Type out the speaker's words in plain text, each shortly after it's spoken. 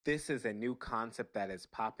This is a new concept that is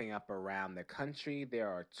popping up around the country. There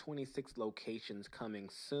are 26 locations coming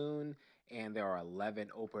soon, and there are 11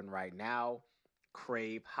 open right now.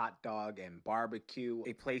 Crave Hot Dog and Barbecue,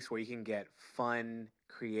 a place where you can get fun,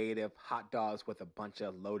 creative hot dogs with a bunch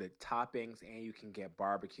of loaded toppings, and you can get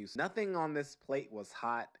barbecue. Nothing on this plate was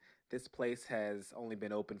hot. This place has only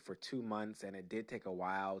been open for 2 months, and it did take a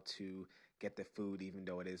while to get the food, even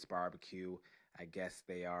though it is barbecue. I guess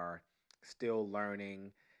they are still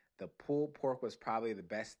learning. The pulled pork was probably the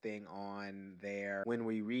best thing on there. When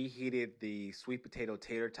we reheated the sweet potato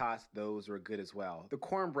tater tots, those were good as well. The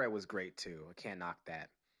cornbread was great too. I can't knock that.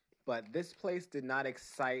 But this place did not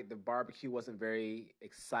excite. The barbecue wasn't very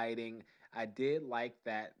exciting. I did like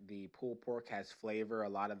that the pulled pork has flavor. A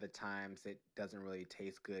lot of the times it doesn't really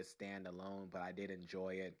taste good standalone, but I did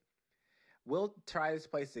enjoy it. We'll try this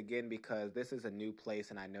place again because this is a new place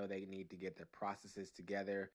and I know they need to get their processes together.